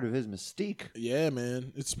 It's the part of his mystique. Yeah,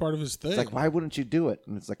 man. It's part of his thing. It's like, why wouldn't you do it?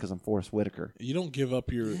 And it's like, because I'm Forrest Whitaker. You don't give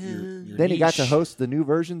up your Then he got to niche. host the new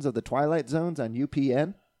versions of the Twilight Zones on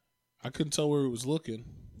UPN. I couldn't tell where he was looking.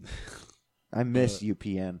 I miss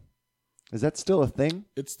UPN. Is that still a thing?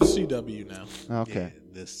 It's the CW now. Okay. Yeah,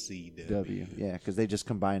 the CW. W. Yeah, because they just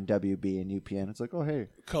combined WB and UPN. It's like, oh, hey.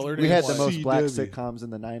 Colored We and had the white. most black CW. sitcoms in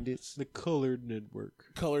the 90s. The Colored Network.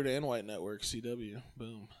 Colored and white network, CW.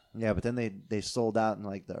 Boom. Yeah, but then they sold out in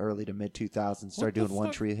like the early to mid 2000s, started the doing One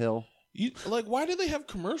fuck? Tree Hill. You like why do they have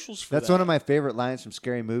commercials for That's that? one of my favorite lines from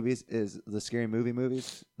Scary Movies is the Scary Movie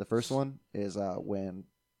movies. The first one is when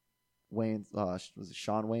Wayne, was it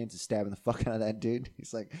Sean Wayans is stabbing the fuck out of that dude.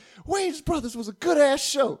 He's like, Wayne's Brothers was a good ass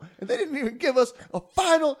show, and they didn't even give us a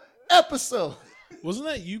final episode. Wasn't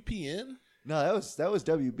that UPN? No, that was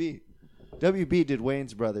WB. WB did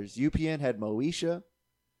Wayne's Brothers. UPN had Moesha.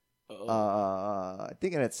 I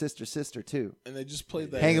think it had Sister too. And they just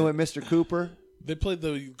played that. Hanging with Mr. Cooper. They played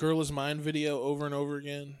the Girl Is Mine video over and over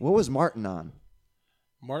again. What was Martin on?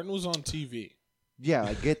 Martin was on TV. Yeah,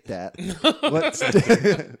 I get that. What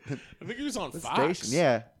I think he was on Fox. station?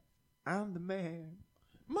 Yeah. I'm the man.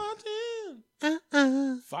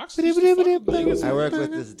 Martin. Fox is the fucking biggest. I work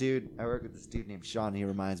with this dude named Sean. He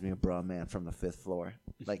reminds me of Bro Man from the 5th Floor.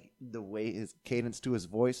 Like the way his cadence to his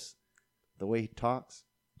voice, the way he talks.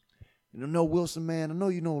 You know, Wilson, man. I know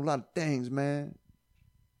you know a lot of things, man.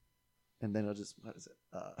 And then he'll just, what is it?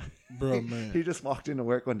 Bro, man. He just walked into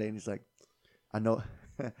work one day and he's like, I know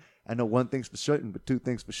one thing's for certain, but two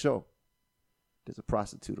things for sure. There's a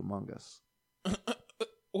prostitute among us.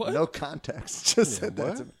 What? No context. Just said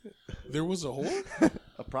that to me. There was a whore?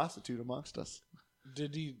 A prostitute amongst us.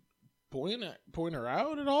 Did he point her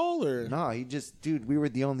out at all, or No, he just, dude, we were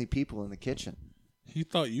the only people in the kitchen. he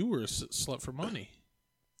thought you were a slut for money?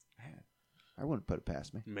 I wouldn't put it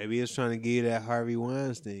past me. Maybe he was trying to give you that Harvey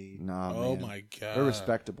Weinstein. No, Oh man. my god, We're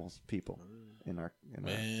respectable people in our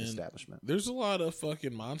Man. establishment. There's a lot of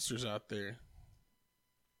fucking monsters out there.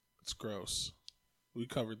 It's gross. We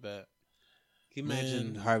covered that. Can you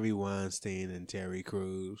imagine Man. Harvey Weinstein and Terry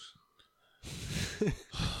Crews?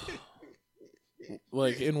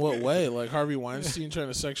 Like, in what way? Like Harvey Weinstein trying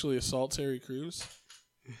to sexually assault Terry Crews?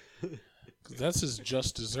 'Cause that's his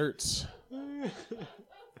just desserts.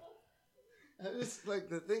 It's like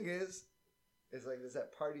the thing is like there's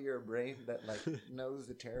that part of your brain that like knows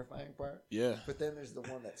the terrifying part, Yeah. but then there's the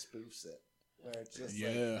one that spoofs it, where it's just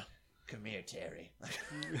Yeah. like, "Come here, Terry."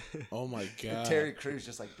 Oh my god. Terry Crews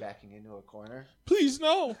just like backing into a corner, Please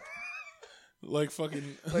no. Like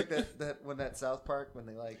fucking. like that when that South Park when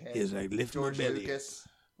they like had He's like, "Lift my George belly."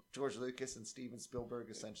 Lucas and Steven Spielberg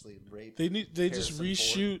essentially raped. They just Harrison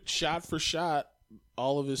reshoot shot for shot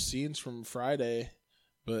all of his scenes from Friday,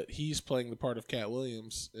 but he's playing the part of Cat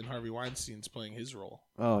Williams and Harvey Weinstein's playing his role.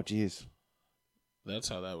 Oh, jeez. That's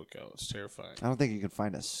how that would go. It's terrifying. I don't think you can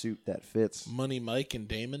find a suit that fits. Money Mike and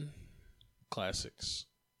Damon, classics.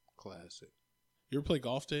 Classic. You ever play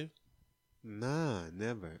golf, Dave? Nah,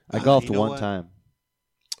 never. I golfed you know one what? time.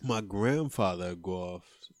 My grandfather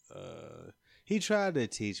golfed. He tried to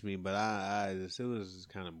teach me, but it was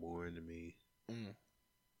kind of boring to me.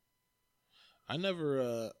 I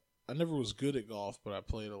never was good at golf, but I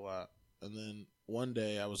played a lot. And then one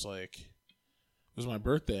day I was like, it was my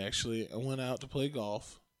birthday actually. I went out to play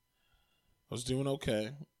golf. I was doing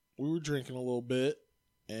okay. We were drinking a little bit,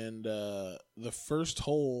 and the first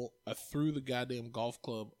hole, I threw the goddamn golf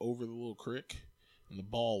club over the little creek, and the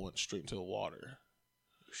ball went straight into the water.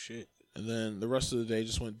 Shit. And then the rest of the day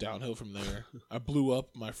just went downhill from there. I blew up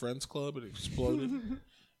my friend's club. It exploded in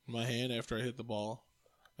my hand after I hit the ball.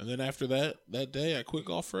 And then after that day, I quit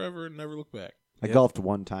golf forever and never looked back. I golfed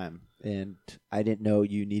one time, and I didn't know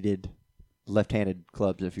you needed left-handed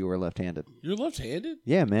clubs if you were left-handed. You're left-handed?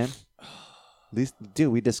 Yeah, man. Lisa,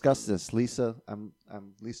 dude, we discussed this. Lisa, I'm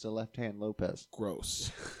Lisa Left Hand Lopez.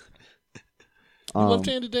 Gross. You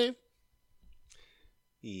left-handed, Dave?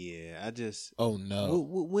 Yeah, I just. Oh, no.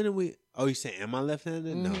 When are we? Oh, you saying am I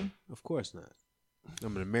left-handed? No, of course not.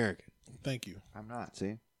 I'm an American. Thank you. I'm not.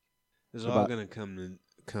 See, There's all gonna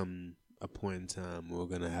come a point in time where we're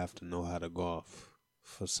gonna have to know how to golf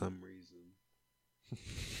for some reason.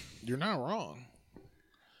 You're not wrong.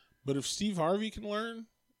 But if Steve Harvey can learn,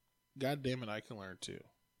 God damn it, I can learn too.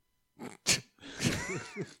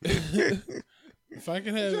 If I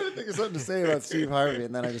could have... I'm trying to think of something to say about Steve Harvey,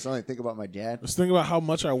 and then I just only think about my dad. Let's think about how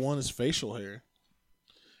much I want his facial hair.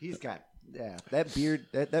 He's got that beard,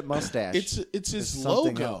 that mustache. It's his is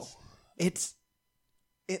something logo. else.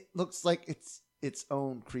 It looks like it's its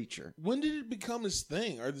own creature. When did it become his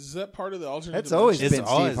thing? Or is that part of the alternate That's dimension? always It's been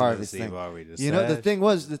always Steve Harvey's Steve thing. Harvey, the You know, the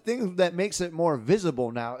sash. thing that makes it more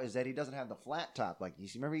visible now is that he doesn't have the flat top. Like you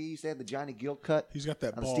remember he used to have the Johnny Gill cut He's got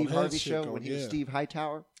that on the bald Steve head Harvey shit show going, when he was yeah. Steve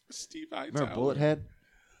Hightower. Steve Hightower. Remember Bullethead?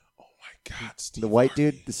 Oh my God, Steve The white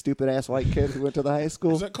Harvey. dude, the stupid ass white kid who went to the high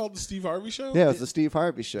school. Was that called the Steve Harvey Show? Yeah, it was the Steve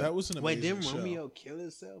Harvey show. That was an Wait, amazing didn't show. Romeo kill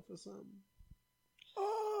himself or something?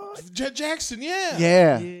 Jet Jackson, yeah.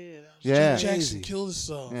 yeah. that was Yeah. Jet crazy. Jackson killed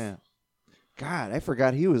himself. Yeah. God, I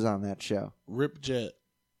forgot he was on that show. Rip Jet.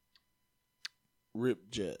 Rip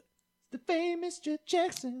Jet. The famous Jet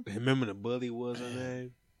Jackson. Remember the bully was her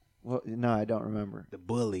name? Well, no, I don't remember. The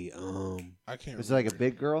bully. I can't Was it like a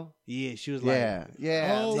big girl? Yeah, she was Yeah. like.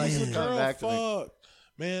 Yeah. Oh, it's like the it's coming girl, back to me. fuck.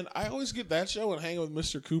 Man, I always get that show and hanging with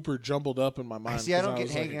Mr. Cooper jumbled up in my mind. See, I 'cause don't get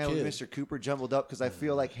was like hanging a out with kid. Mr. Cooper jumbled up because I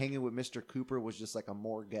feel like hanging with Mr. Cooper was just like a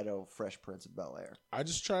more ghetto Fresh Prince of Bel-Air. I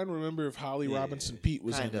just try and remember if Holly Yeah, Robinson Pete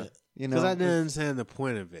was in Kinda. it. You Because know, I didn't understand the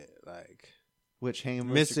point of it. Like, which hanging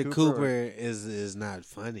with Mr. Cooper is not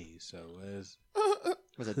funny, so it's.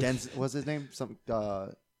 was it Denzel? Was his name some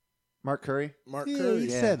Mark Curry? Mark Yeah, Curry. he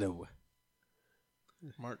Yeah. said it.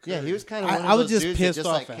 Mark Curry. Yeah, he was kind of. I was just dudes pissed that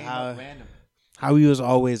off like, at came how- up random. How he was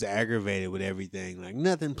always aggravated with everything. Like,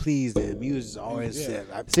 nothing pleased him. He was always Yeah. said,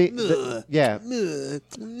 like, See, "Ugh, yeah. ugh,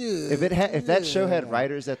 If that show had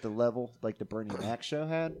writers at the level like the Bernie Mac show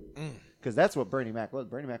had, Mm. because that's what Bernie Mac was.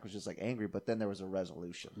 Bernie Mac was just like angry, but then there was a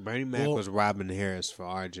resolution. Bernie Mac Well- was Robin Harris for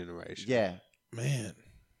our generation. Yeah, Man.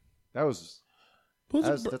 that was. Well,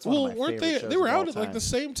 That's one of my weren't favorite they? shows They were of all out at like time. the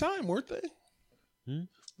same time, weren't they? Hmm?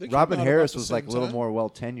 They came Robin out Harris about the was like a same little time. more well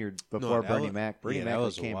tenured before that Bernie was- Mac. Bernie yeah, Mac that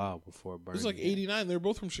was came. a while before Bernie. It was like Mac. '89. They were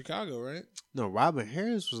both from Chicago, right? No, Robin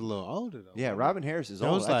Harris was a little older though. Yeah, Robin Harris is That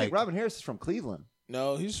old. was I think like- Robin Harris is from Cleveland.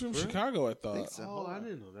 No, he's from Really? Chicago. I I thought think so. Oh, I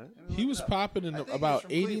didn't know that. he was popping in about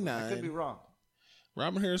 '89. I could be wrong.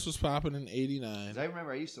 Robin Harris was popping in '89. 'Cause I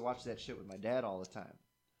remember I used to watch that shit with my dad all the time.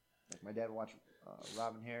 Like my dad would watch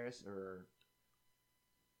Robin Harris or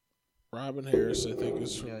Robin Harris, I think,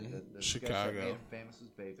 is from the Chicago. sketch that made him famous was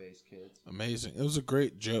Bebe's Kids. Amazing. It was a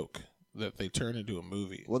great joke that they turned into a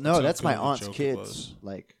movie. Well, That's no, how that's my good of a aunt's joke it kids. was.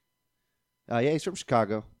 Like Yeah, he's from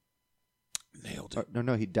Chicago. Nailed it.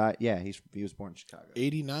 No, he died. Yeah, he was born in Chicago.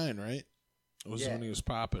 89, right? It was Yeah. when he was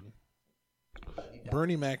popping.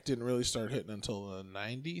 Bernie Mac didn't really start hitting until the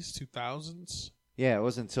 90s, 2000s. Yeah, it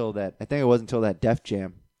wasn't until that. I think it wasn't until that Def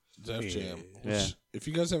Jam. Def Jam. Yeah. Which, if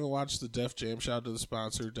you guys haven't watched the Def Jam, shout out to the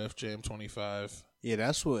sponsor, Def Jam 25. Yeah,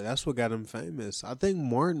 that's what got him famous. I think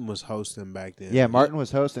Martin was hosting back then. Yeah, Martin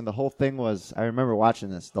was hosting. The whole thing was. I remember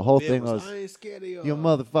watching this. The whole thing was. I ain't scared of y'all. You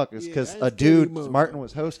motherfuckers, Yeah, because I a ain't dude, scared of you Martin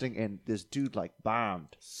was hosting, and this dude like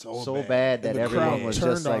bombed so bad that And the everyone crowd was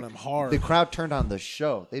turned just on like him hard. the crowd turned on the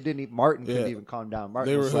show. They didn't even Martin couldn't Yeah. even calm down.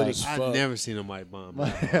 Martin They were was hood like, as I fuck. never seen a Mike bomb.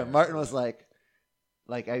 Martin was like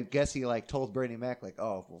I guess he like told Bernie Mac like,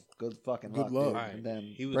 oh well, good fucking Good luck, luck. dude. Right. And then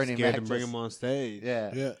He was Bernie scared Mac to bring just- him on stage.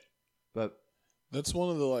 Yeah, Yeah. but That's one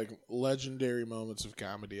of the like legendary moments of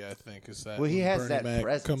comedy, I think, is that well, he when has Bernie that Mac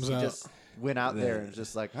presence. comes He out. just went out there and was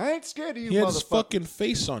just like, I ain't scared of you, He had his motherfucker. fucking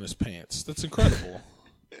face on his pants. That's incredible.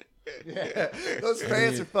 Yeah, those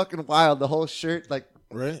pants are fucking wild. The whole shirt, like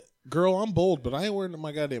Right? Girl, I'm bold, but I ain't wearing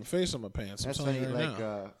my goddamn face on my pants. I'm that's telling funny. you right Like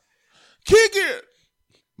now. Kick it!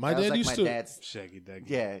 My that was dad like used my to. dad's. Shaggy Duggy.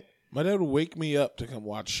 Yeah, My dad would wake me up to come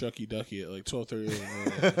watch Shucky Ducky at like 12:30 in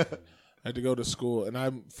the morning. I had to go to school, and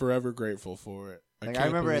I'm forever grateful for it. Like I can't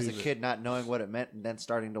remember as a believe it. kid not knowing what it meant, and then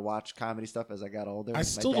starting to watch comedy stuff as I got older. I My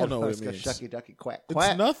still dad don't know what always it goes, means. Shucky ducky quack It's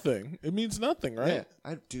quack. nothing. It means nothing, right?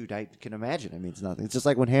 Yeah, dude, I can imagine it means nothing. It's just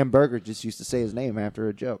like when Hamburger just used to say his name after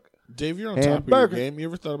a joke. Dave, you're on top of Hamburger. your game. You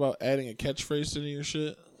ever thought about adding a catchphrase into your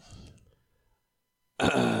shit?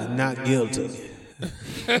 Not guilty.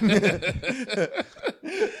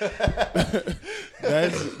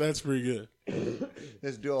 That's pretty good.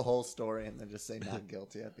 Just do a whole story and then just say not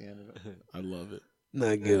guilty at the end of it. I love it.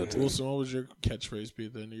 Not guilty. Wilson, what would your catchphrase be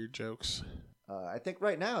at the end of your jokes? I think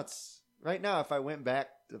right now if I went back,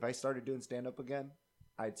 if I started doing stand up again,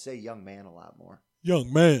 I'd say young man a lot more.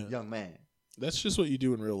 Young man. Young man. That's just what you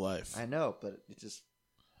do in real life. I know, but it just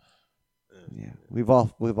yeah, we've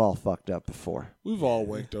all fucked up before. We've all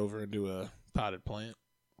waked over into a potted plant.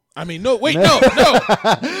 I mean, no, wait, no.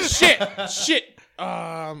 Shit.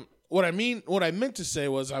 What I meant to say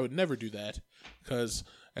was I would never do that because,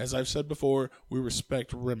 as I've said before, we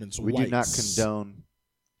respect women's We rights. do not condone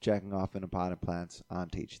jacking off in a potted plants on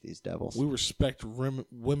Teach These Devils. We respect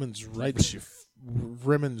women's rights.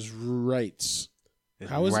 Women's rights.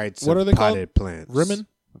 How is rights what of are they called? potted plants. Rimmon?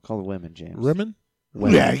 We'll call the women, James. Rimmon?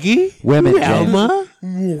 Women, women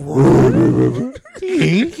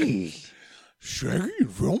James. Shaggy and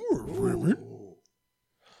Rimmon.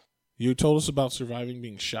 You told us about surviving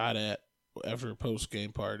being shot at after a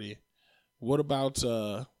post-game party. What about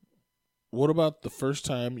the first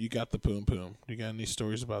time you got the poom poom? You got any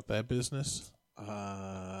stories about that business?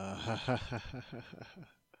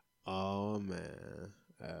 Oh man.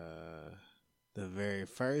 The very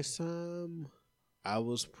first time I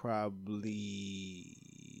was probably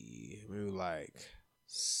maybe like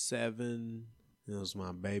 7. It was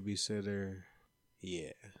my babysitter.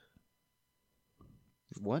 Yeah.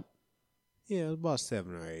 What? Yeah, it was about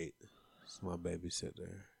 7 or 8. It's my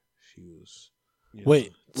babysitter. She was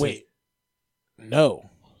Wait. No.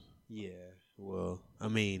 Yeah. Well, I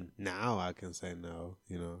mean, now I can say no.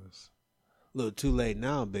 It's a little too late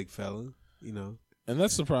now, big fella. And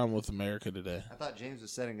that's the problem with America today. I thought James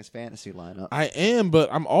was setting his fantasy lineup. I am, but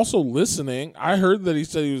I'm also listening. I heard that he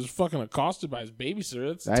said he was fucking accosted by his babysitter.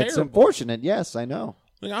 That's That's terrible. unfortunate. Yes, I know.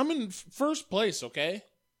 Like, I'm in first place, okay?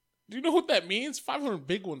 Do you know what that means? 500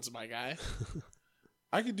 big ones, my guy.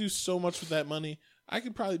 I could do so much with that money. I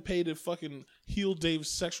could probably pay to fucking heal Dave's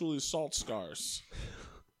sexually assault scars.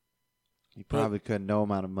 You probably could. No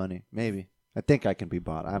amount of money. Maybe. I think I can be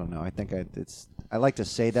bought. I don't know. I think I like to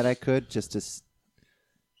say that I could just to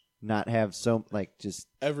not have just.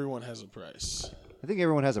 Everyone has a price. I think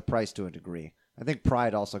everyone has a price to a degree. I think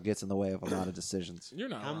pride also gets in the way of a lot of decisions. You're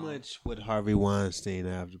not How wrong. much would Harvey Weinstein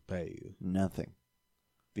have to pay you? Nothing.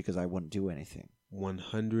 Because I wouldn't do anything.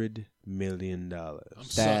 $100 million. I'm That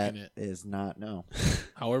sucking it. is not, no.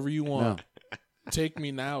 However you No. want. Take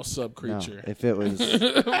me now, No. sub-creature. If it was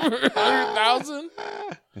 100,000?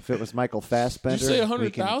 if it was Michael Fassbender, Did you say we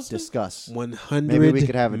can 100,000? discuss. $100 Maybe we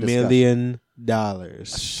could have a million.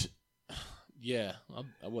 Yeah,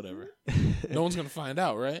 whatever. No one's going to find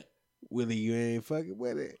out, right? Willie, you ain't fucking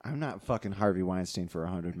with it. I'm not fucking Harvey Weinstein for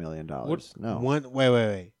 $100 million. What- No.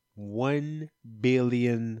 Wait. $1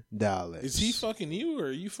 billion. Is he fucking you or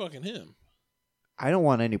are you fucking him? I don't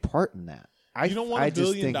want any part in that. You don't want I $1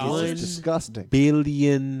 billion? just think it's disgusting.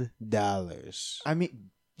 $billion. I mean,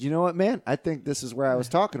 you know what, man? I think this is where I was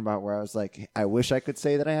talking about, where I was like, I wish I could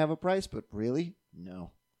say that I have a price, but really,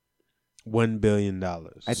 no. $1 billion. I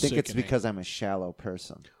think it's Sickening. because I'm a shallow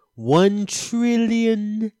person. $1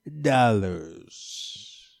 trillion.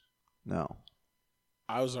 No.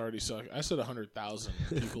 I was already sucking. I said 100,000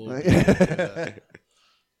 people.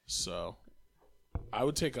 So I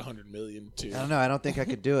would take 100 million too. I don't know. I don't think I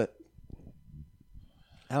could do it.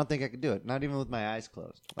 I don't think I could do it. Not even with my eyes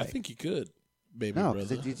closed. I think you could, baby no,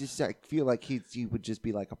 brother. because I feel like he would just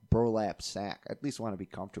be like a burlap sack. I at least want to be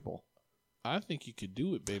comfortable. I think you could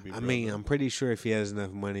do it, baby I brother. mean, I'm pretty sure if he has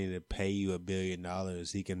enough money to pay you $1 billion,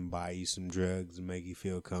 he can buy you some drugs and make you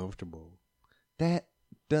feel comfortable. That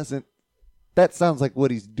doesn't. That sounds like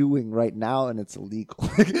what he's doing right now, and it's illegal.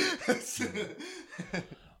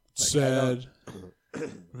 sad.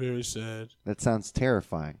 Very sad. That sounds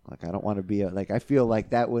terrifying. Like I don't want to be I feel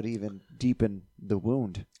like that would even deepen the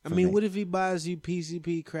wound. I for mean, me. what if he buys you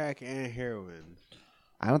PCP, crack, and heroin?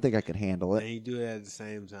 I don't think I could handle And it. you do it at the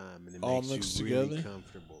same time, and it All makes mixed you really together?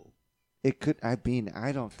 comfortable. It could. I mean,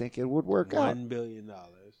 I don't think it would work out. $1 billion.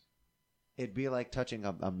 It'd be like touching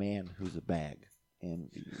a man who's a bag.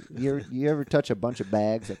 And you ever touch a bunch of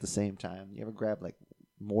bags at the same time? You ever grab like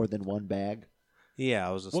more than one bag? Yeah,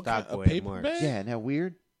 I was a What kind- stock a boy paper at March. bag? Yeah, isn't that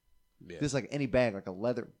weird? Yeah. Just like any bag, like a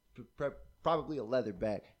leather, probably a leather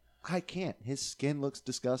bag. I can't. His skin looks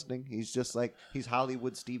disgusting. He's just like he's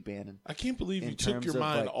Hollywood Steve Bannon. I can't believe In you took terms your of,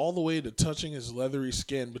 mind like- all the way to touching his leathery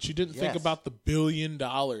skin, but you didn't think Yes. about the $1 billion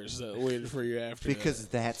that waited for you after Because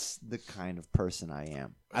that. that's the kind of person I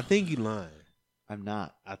am. I think you lying. I'm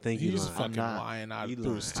not. I think you He's lying. fucking not. lying out You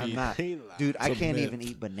through his lying. teeth. I'm not. He lied. Dude, I It's a can't myth. even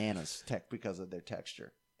eat bananas because of their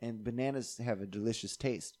texture. And bananas have a delicious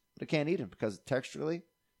taste. But I can't eat them because texturally,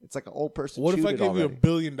 it's like an old person What if chewed I it gave you already. $1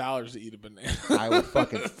 billion to eat a banana? I would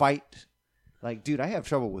fucking fight. Like, dude, I have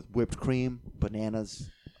trouble with whipped cream, bananas.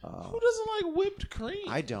 Who doesn't like whipped cream?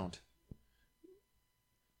 I don't.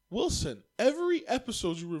 Wilson, every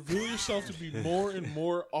episode you reveal yourself to be more and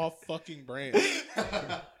more off fucking brand. I'm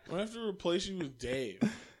gonna have to replace you with Dave.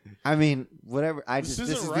 I mean, whatever. This These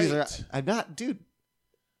isn't are. right. I'm not, dude.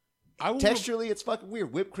 I will Texturally, it's fucking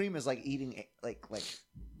weird. Whipped cream is like eating like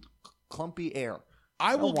clumpy air.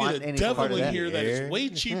 I will don't want get a any part devil of in that. here that is Air? way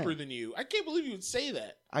cheaper Yeah. than you. I can't believe you would say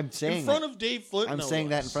that I'm saying in front that. of Dave Flint. I'm no saying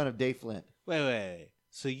that in less. front of Dave Flint. Wait.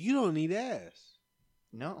 So you don't need ass?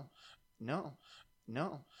 No.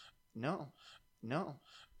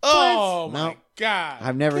 Oh What? my No. god!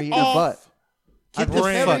 I've never Get eaten a off. butt. Get I've the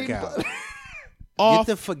never fuck eaten out. butt. Off.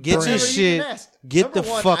 Get your Never shit. eaten ass. Get Number the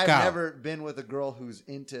one, fuck I've out. never been with a girl who's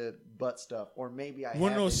into butt stuff, or maybe I. You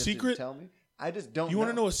wanna have, know a they just didn't secret? Tell me. I just don't. You want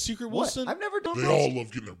to know a secret, What? Wilson? I've never done. They all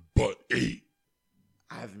love getting their butt ate.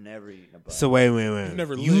 I've never eaten a butt. So wait. You've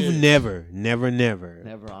never You've lived. never never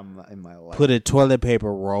in my life. put a toilet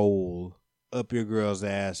paper roll up your girl's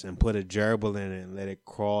ass and put a gerbil in it and let it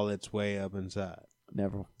crawl its way up inside.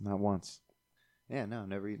 Never, not once. Yeah, no,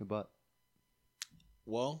 never eaten a butt.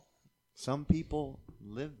 Well, Some people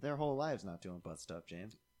live their whole lives not doing butt stuff,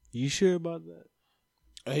 James. You sure about that?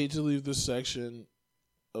 I hate to leave this section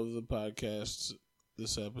of the podcast,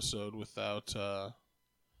 this episode,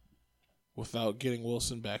 without getting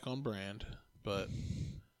Wilson back on brand, but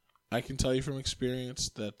I can tell you from experience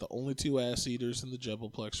that the only two ass eaters in the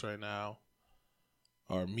Jebelplex right now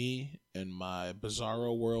are me and my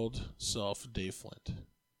Bizarro World self, Dave Flint.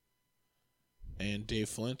 And Dave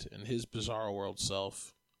Flint and his Bizarro World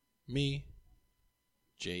self, me,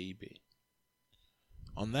 JEB.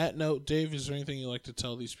 On that note, Dave, is there anything you'd like to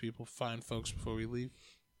tell these people, fine folks, before we leave?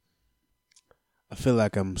 I feel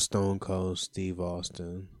like I'm Stone Cold Steve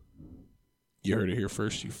Austin. You heard it here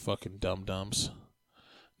first, you fucking dum-dums.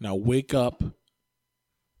 Now wake up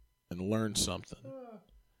and learn something.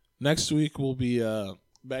 Next week we'll be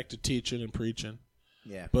back to teaching and preaching.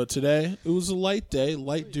 Yeah. But today, it was a light day,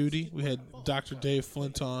 light duty. We had Dr. Dave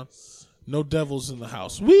Flint on. No devils in the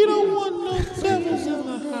house. We don't want no devils in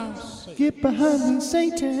the house. Get behind me,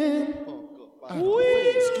 Satan. We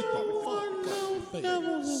don't want no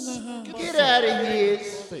devils in the house. Get out of here.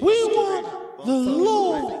 We want the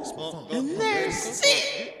Lord. And that's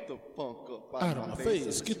it. Get the funk up Out of my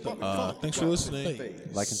face. Get the thanks for listening.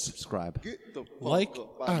 Like and subscribe. Get the funk Like,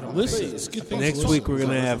 up out of listen. Get the Next week we're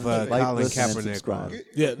gonna have Like, Colin listen, and Kaepernick subscribe. on.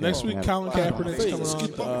 Yeah, next week Yeah. Colin Kaepernick's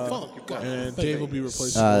coming on, and Dave will be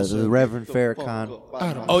replacing The Wilson. Reverend Farrakhan.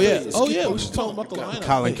 Oh yeah, we should talk about the lineup.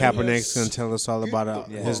 Colin Kaepernick's gonna tell us all about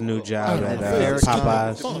his new job at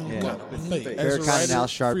Farrakhan. Popeyes. Yeah. As a Farrakhan and writer, Al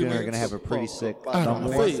Sharpton are freelance. going to have a pretty sick Out of my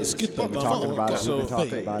thumbnail. face. Get the We've been talking about it. So, We've been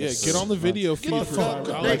talking about yeah, it. get on the video feed for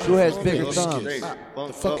Like, who has bigger thumbs?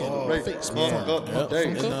 And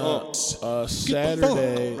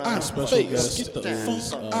Saturday, the special guest is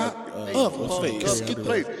face. Get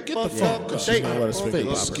the fuck up. She's gonna let us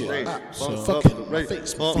face get out. So fucking my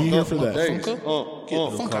face. Be here for that. Funko.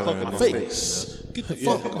 Get the fuck out of my face. Get the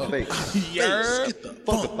fuck up. Get the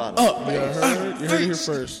fuck up. You heard it here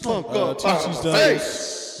first. TC's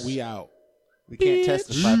done. We out. We can't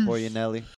testify for you, Nelly.